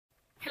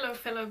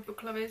fellow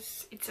book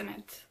lovers, it's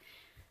Annette.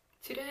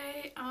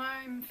 Today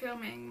I'm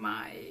filming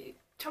my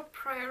top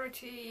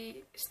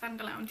priority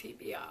standalone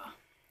TBR.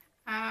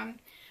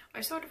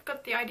 I sort of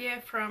got the idea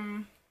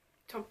from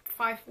Top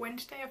 5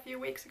 Wednesday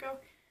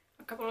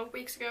a couple of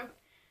weeks ago,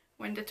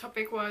 when the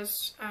topic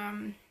was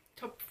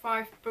top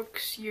 5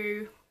 books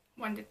you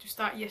wanted to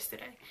start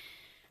yesterday.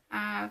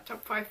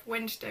 Top 5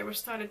 Wednesday was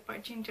started by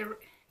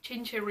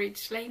Ginger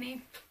Reads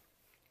Laney,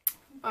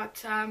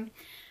 but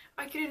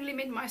I couldn't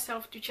limit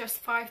myself to just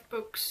 5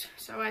 books,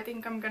 so I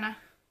think I'm gonna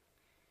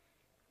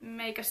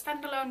make a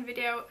standalone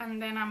video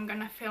and then I'm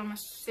gonna film a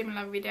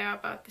similar video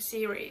about the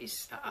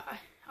series that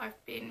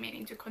I've been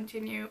meaning to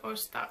continue or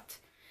start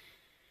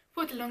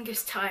for the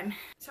longest time.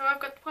 So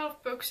I've got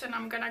 12 books and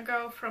I'm gonna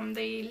go from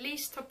the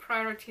least top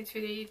priority to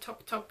the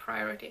top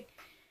priority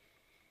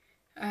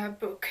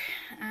book.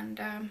 And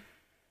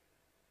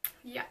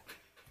yeah,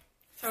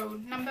 so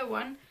number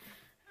 1,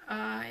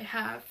 I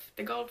have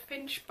The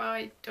Goldfinch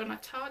by Donna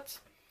Tartt.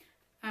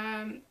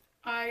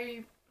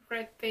 I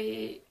read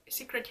The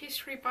Secret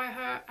History by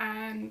her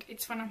and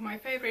it's one of my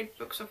favorite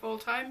books of all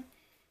time.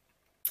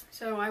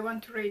 So I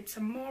want to read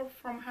some more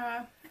from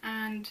her,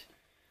 and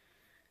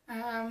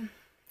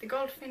The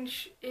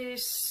Goldfinch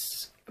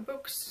is a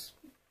book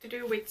to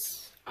do with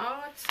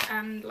art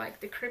and like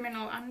the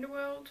criminal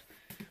underworld,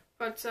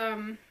 but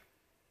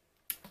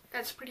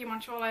that's pretty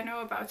much all I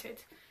know about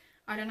it.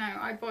 I don't know,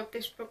 I bought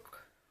this book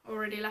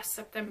already last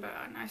September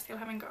and I still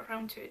haven't got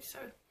around to it, so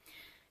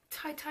it's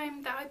high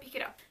time that I pick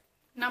it up.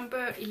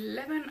 Number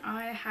 11,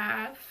 I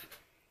have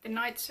The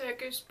Night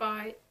Circus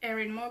by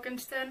Erin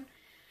Morgenstern.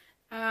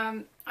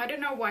 I don't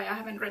know why I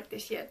haven't read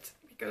this yet,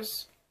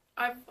 because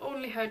I've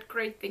only heard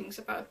great things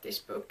about this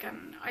book,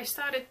 and I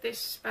started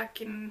this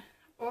back in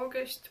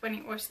August when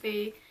it was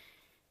the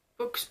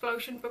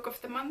Booksplosion Book of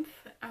the Month,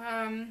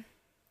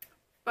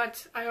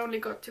 but I only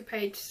got to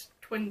page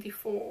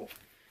 24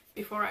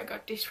 before I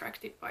got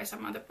distracted by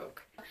some other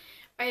book.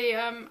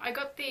 I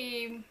got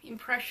the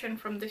impression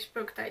from this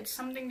book that it's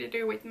something to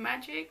do with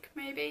magic,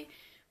 maybe,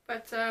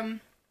 but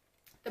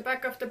the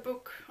back of the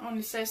book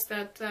only says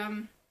that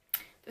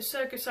the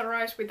circus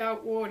arrives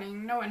without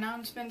warning, no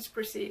announcements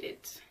precede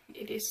it.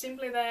 It is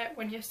simply there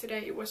when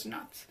yesterday it was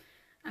not,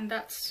 and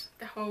that's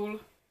the whole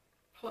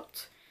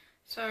plot.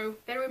 So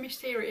very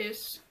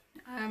mysterious.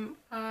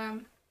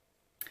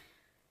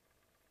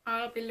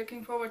 I'll be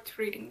looking forward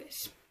to reading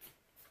this.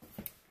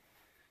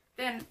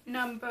 Then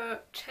number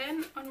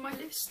 10 on my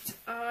list,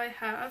 I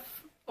have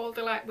All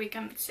the Light We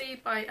Can See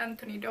by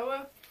Anthony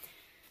Doerr.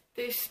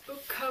 This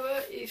book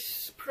cover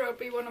is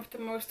probably one of the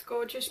most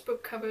gorgeous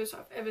book covers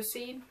I've ever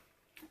seen.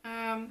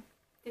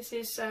 This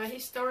is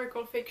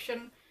historical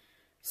fiction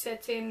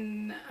set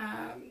in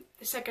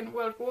the Second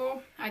World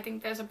War. I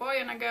think there's a boy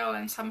and a girl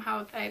and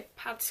somehow their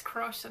paths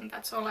cross, and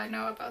that's all I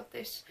know about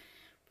this.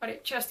 But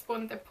it just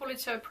won the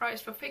Pulitzer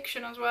Prize for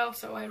fiction as well,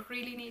 so I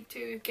really need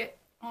to get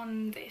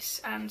on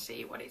this and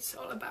see what it's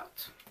all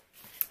about.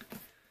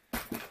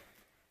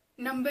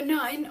 Number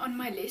 9 on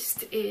my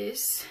list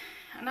is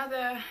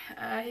another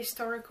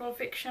historical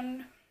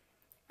fiction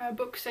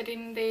book set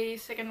in the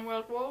Second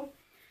World War,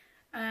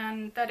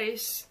 and that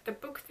is The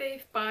Book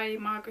Thief by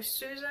Markus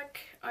Zusak.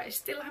 I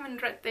still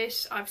haven't read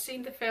this. I've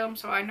seen the film,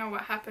 so I know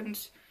what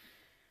happens.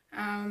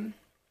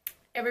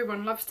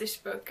 Everyone loves this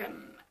book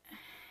and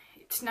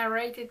it's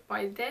narrated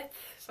by Death,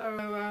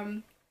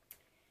 so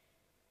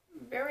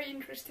very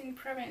interesting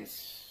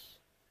premise,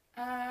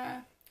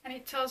 and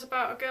it tells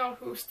about a girl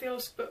who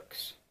steals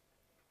books.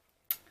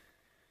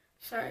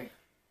 So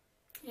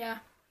yeah,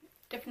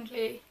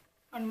 definitely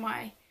on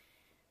my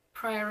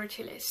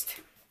priority list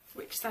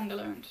with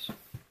standalones.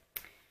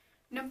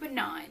 Number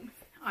 9,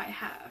 I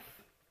have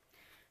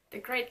The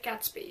Great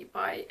Gatsby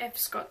by F.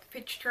 Scott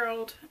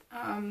Fitzgerald.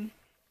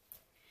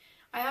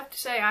 I have to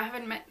say I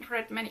haven't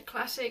read many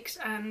classics,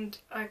 and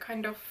I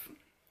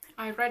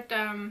read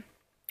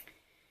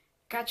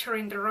Catcher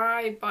in the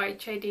Rye by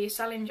J.D.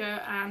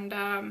 Salinger and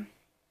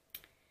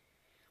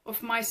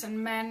Of Mice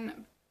and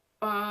Men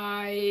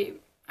by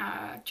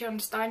John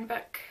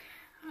Steinbeck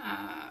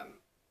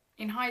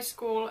in high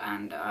school,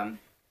 and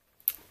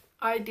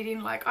I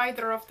didn't like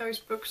either of those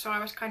books, so I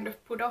was kind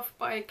of put off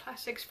by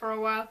classics for a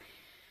while,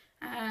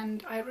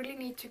 and I really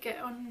need to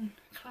get on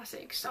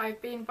classics.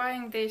 I've been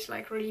buying these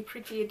like really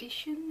pretty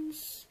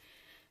editions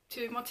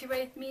to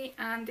motivate me,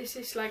 and this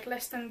is like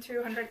less than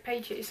 200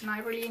 pages and I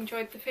really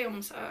enjoyed the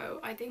film, so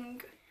I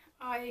think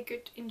I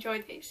could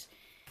enjoy this.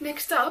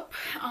 Next up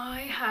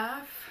I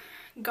have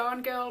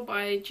Gone Girl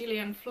by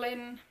Gillian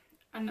Flynn,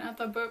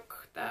 another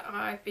book that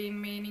I've been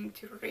meaning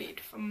to read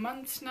for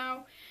months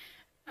now.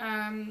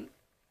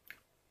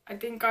 I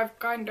think I've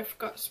kind of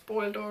got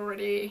spoiled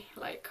already,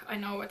 like I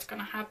know what's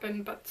gonna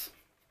happen, but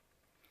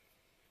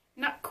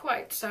not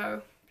quite,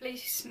 so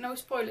please no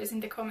spoilers in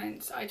the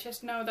comments. I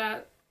just know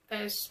that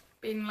there's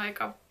been like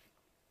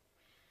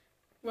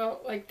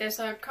there's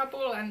a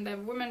couple and the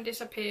woman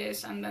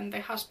disappears and then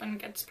the husband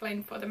gets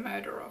blamed for the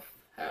murder of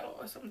her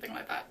or something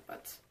like that,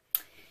 but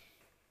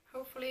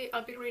hopefully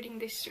I'll be reading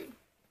this soon.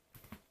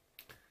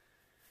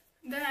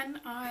 Then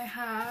I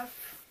have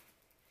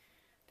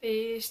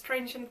The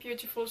Strange and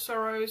Beautiful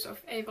Sorrows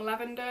of Ava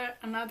Lavender,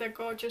 another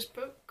gorgeous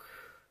book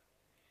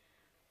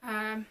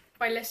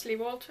by Leslie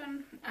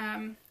Walton.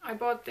 I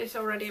bought this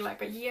already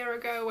like a year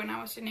ago when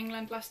I was in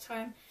England last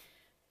time.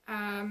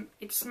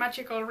 It's a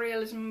magical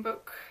realism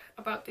book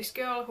about this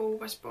girl who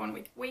was born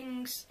with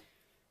wings.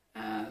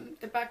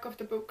 The back of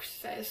the book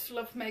says,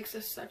 "Love makes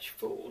us such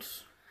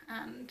fools."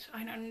 And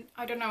I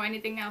don't know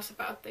anything else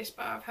about this,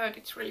 but I've heard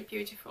it's really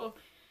beautiful,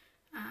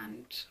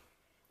 and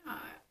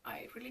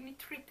I really need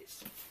to read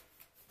this.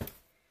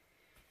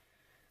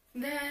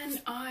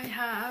 Then I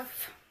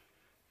have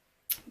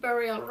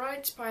Burial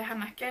Rites by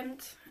Hannah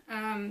Kent.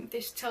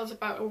 This tells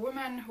about a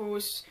woman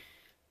who's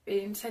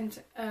been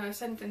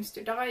sentenced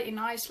to die in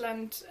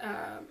Iceland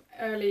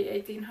early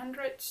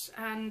 1800s,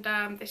 and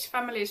this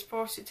family is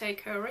forced to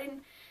take her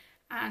in,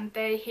 and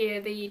they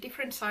hear the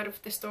different side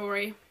of the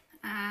story,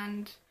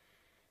 and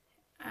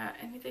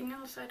anything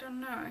else I don't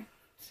know.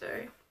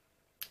 So,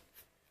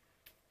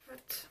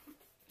 but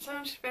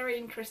sounds very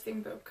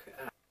interesting book.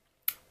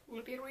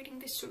 We'll be reading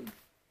this soon.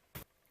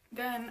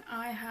 Then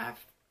I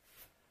have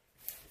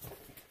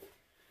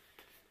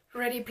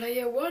Ready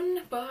Player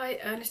One by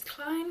Ernest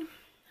Cline.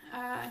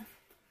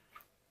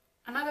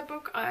 Another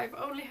book I've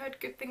only heard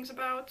good things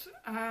about.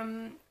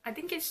 I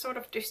think it's sort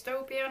of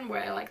dystopian,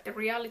 where like the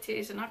reality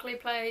is an ugly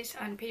place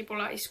and people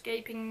are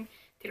escaping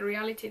the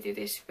reality to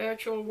this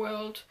virtual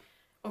world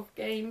of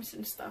games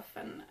and stuff,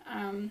 and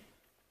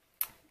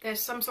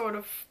there's some sort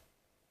of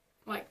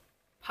like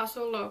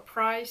puzzle or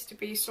prize to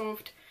be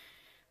solved,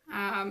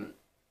 and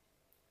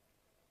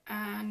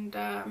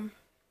I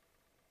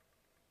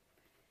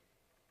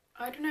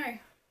don't know.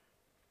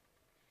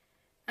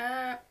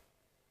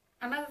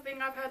 Another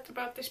thing I've heard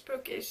about this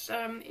book is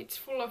it's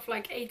full of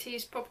like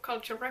 80s pop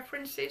culture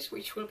references,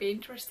 which will be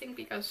interesting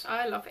because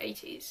I love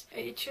 80s.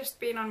 It's just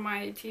been on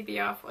my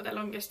TBR for the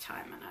longest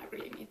time and I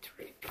really need to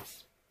read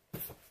this.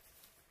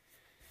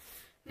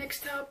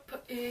 Next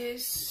up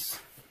is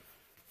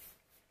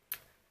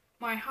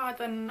My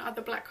Heart and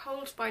Other Black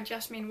Holes by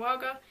Jasmine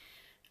Waga.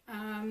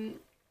 I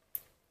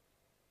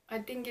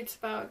think it's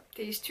about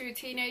these two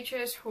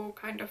teenagers who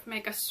kind of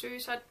make a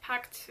suicide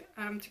pact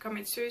to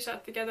commit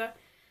suicide together.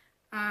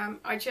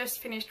 I just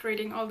finished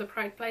reading All the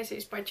Bright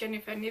Places by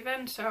Jennifer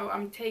Niven, so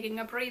I'm taking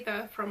a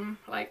breather from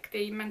like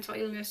the mental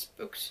illness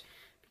books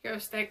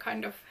because they're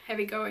kind of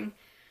heavy going.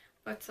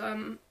 But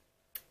I'm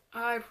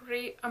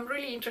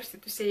really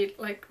interested to see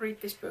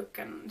read this book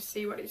and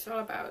see what it's all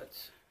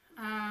about.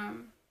 I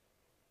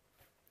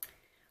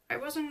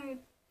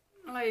wasn't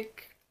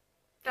like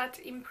that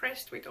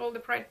impressed with All the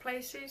Bright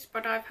Places,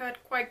 but I've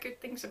heard quite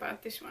good things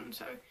about this one,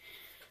 so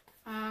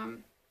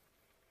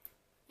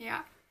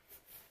yeah.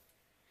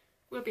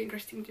 Will be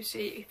interesting to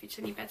see if it's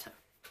any better.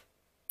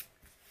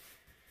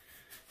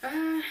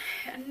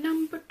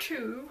 Number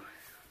 2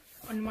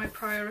 on my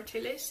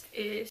priority list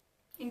is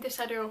In the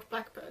Shadow of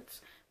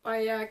Blackbirds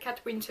by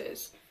Kat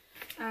Winters.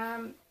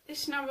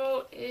 This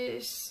novel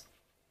is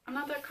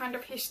another kind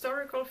of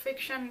historical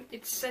fiction.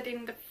 It's set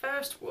in the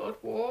First World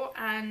War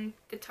and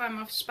the time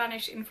of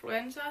Spanish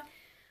influenza.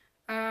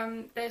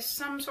 There's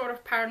some sort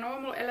of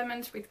paranormal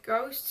elements with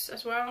ghosts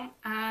as well,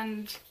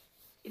 and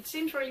it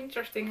seems really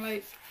interesting.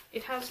 Like,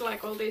 it has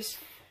like all these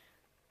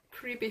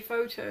creepy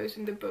photos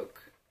in the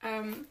book,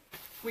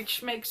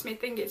 which makes me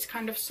think it's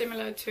kind of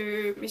similar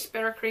to Miss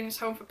Peregrine's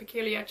Home for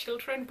Peculiar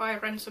Children by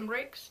Ransom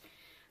Riggs,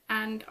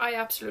 and I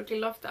absolutely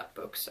love that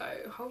book,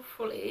 so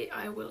hopefully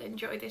I will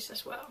enjoy this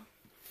as well.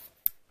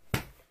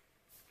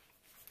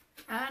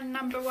 And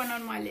number 1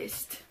 on my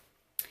list,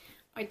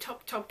 my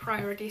top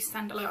priority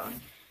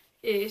standalone,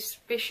 is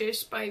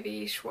Vicious by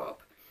V.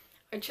 Schwab.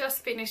 I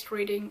just finished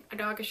reading A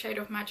Darker Shade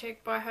of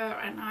Magic by her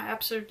and I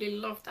absolutely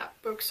love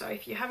that book, so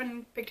if you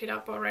haven't picked it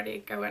up already,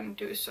 go and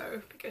do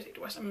so because it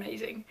was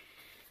amazing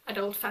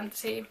adult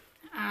fantasy.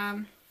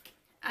 And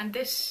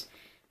this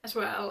as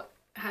well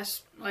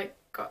has like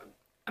got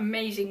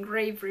amazing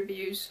rave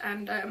reviews,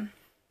 and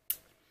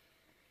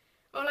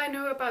all I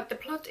know about the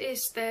plot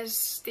is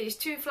there's these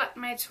two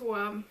flatmates who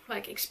are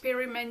like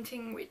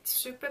experimenting with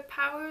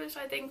superpowers,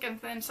 I think,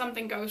 and then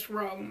something goes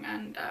wrong,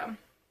 and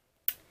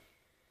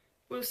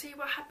we'll see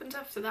what happens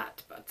after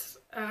that. But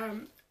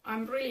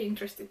I'm really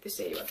interested to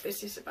see what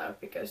this is about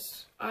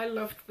because I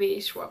loved V.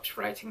 Schwab's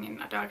writing in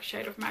A Dark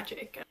Shade of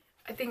Magic.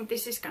 I think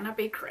this is gonna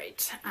be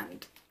great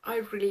and I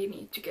really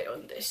need to get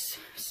on this,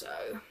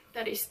 so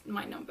that is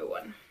my number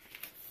 1.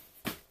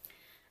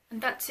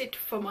 And that's it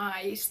for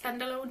my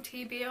standalone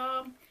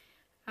TBR.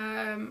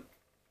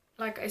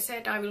 Like I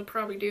said, I will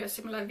probably do a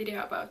similar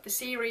video about the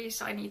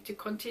series I need to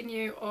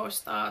continue or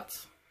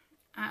start.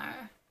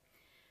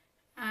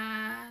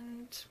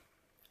 And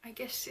I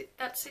guess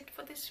that's it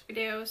for this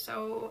video,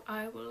 so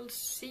I will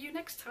see you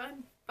next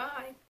time. Bye!